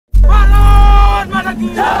A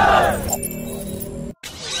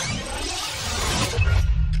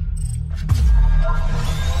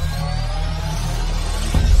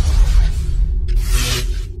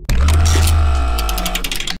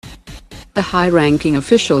high-ranking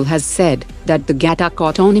official has said that the Ghatak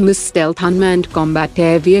autonomous stealth unmanned combat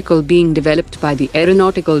air vehicle being developed by the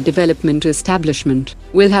Aeronautical Development Establishment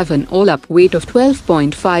will have an all-up weight of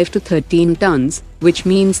 12.5 to 13 tons, which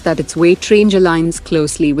means that its weight range aligns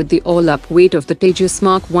closely with the all-up weight of the Tejas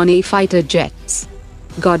Mark 1A fighter jets.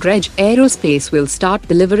 Godrej Aerospace will start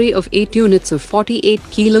delivery of 8 units of 48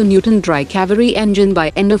 kN dry Kaveri engine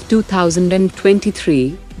by end of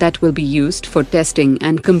 2023. That will be used for testing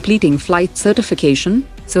and completing flight certification,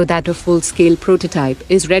 so that a full-scale prototype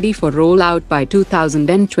is ready for rollout by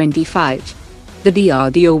 2025. The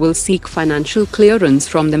DRDO will seek financial clearance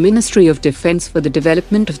from the Ministry of Defense for the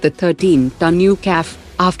development of the 13-ton UCAV,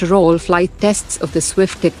 after all flight tests of the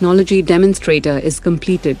Swift technology demonstrator is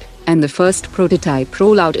completed, and the first prototype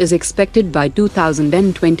rollout is expected by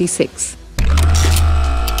 2026.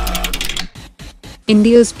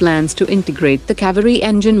 India's plans to integrate the Kaveri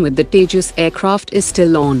engine with the Tejas aircraft is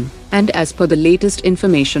still on, and as per the latest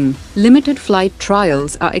information, limited flight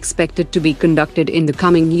trials are expected to be conducted in the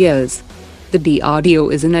coming years. The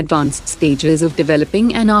DRDO is in advanced stages of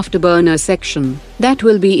developing an afterburner section that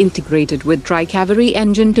will be integrated with dry Kaveri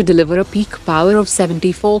engine to deliver a peak power of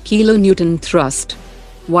 74 kN thrust.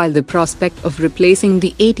 While the prospect of replacing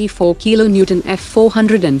the 84 kN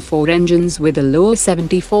F404 engines with a lower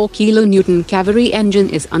 74 kN Kaveri engine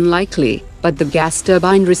is unlikely, but the Gas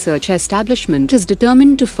Turbine Research Establishment is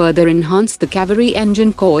determined to further enhance the Kaveri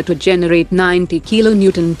engine core to generate 90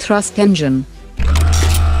 kN thrust engine.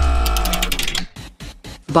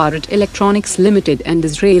 Bharat Electronics Limited and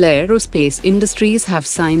Israel Aerospace Industries have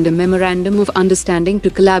signed a memorandum of understanding to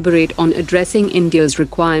collaborate on addressing India's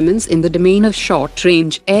requirements in the domain of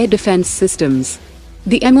short-range air defense systems.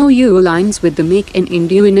 The MOU aligns with the Make in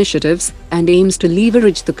India initiatives and aims to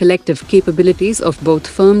leverage the collective capabilities of both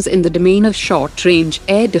firms in the domain of short-range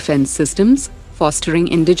air defense systems, fostering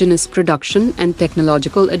indigenous production and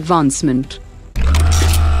technological advancement.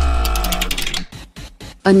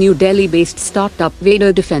 A New Delhi-based startup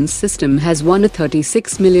Veda Defense System has won a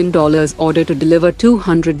 $36 million order to deliver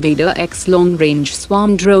 200 Veda-X long-range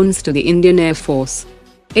swarm drones to the Indian Air Force.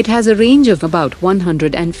 It has a range of about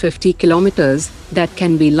 150 kilometers that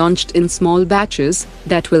can be launched in small batches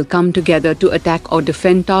that will come together to attack or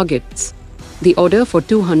defend targets. The order for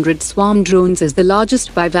 200 swarm drones is the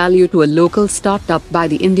largest by value to a local startup by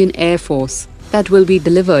the Indian Air Force that will be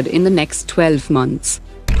delivered in the next 12 months.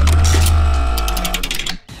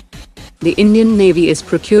 The Indian Navy is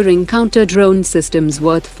procuring counter-drone systems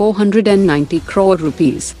worth 490 crore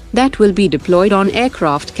rupees that will be deployed on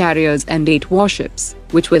aircraft carriers and 8 warships,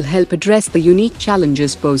 which will help address the unique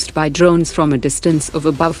challenges posed by drones from a distance of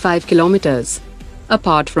above 5 kilometers.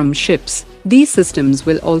 Apart from ships, these systems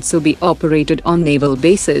will also be operated on naval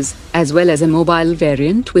bases, as well as a mobile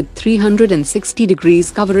variant with 360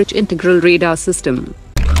 degrees coverage integral radar system.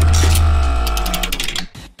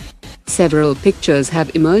 Several pictures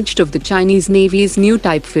have emerged of the Chinese Navy's new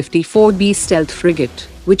Type 54B stealth frigate,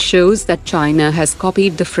 which shows that China has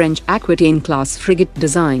copied the French Aquitaine-class frigate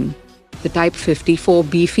design. The Type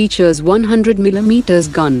 54B features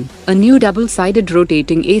 100mm gun, a new double-sided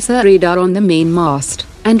rotating AESA radar on the main mast,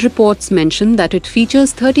 and reports mention that it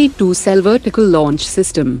features 32-cell vertical launch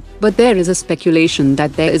system, but there is a speculation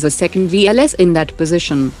that there is a second VLS in that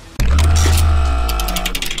position.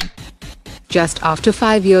 Just after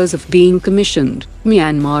 5 years of being commissioned,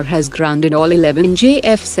 Myanmar has grounded all 11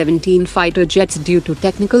 JF-17 fighter jets due to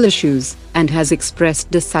technical issues, and has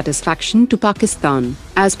expressed dissatisfaction to Pakistan,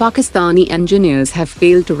 as Pakistani engineers have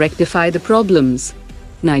failed to rectify the problems.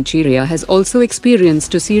 Nigeria has also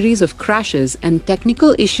experienced a series of crashes and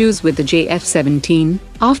technical issues with the JF-17,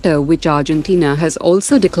 after which Argentina has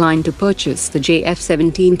also declined to purchase the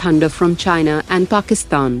JF-17 Thunder from China and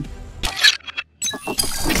Pakistan.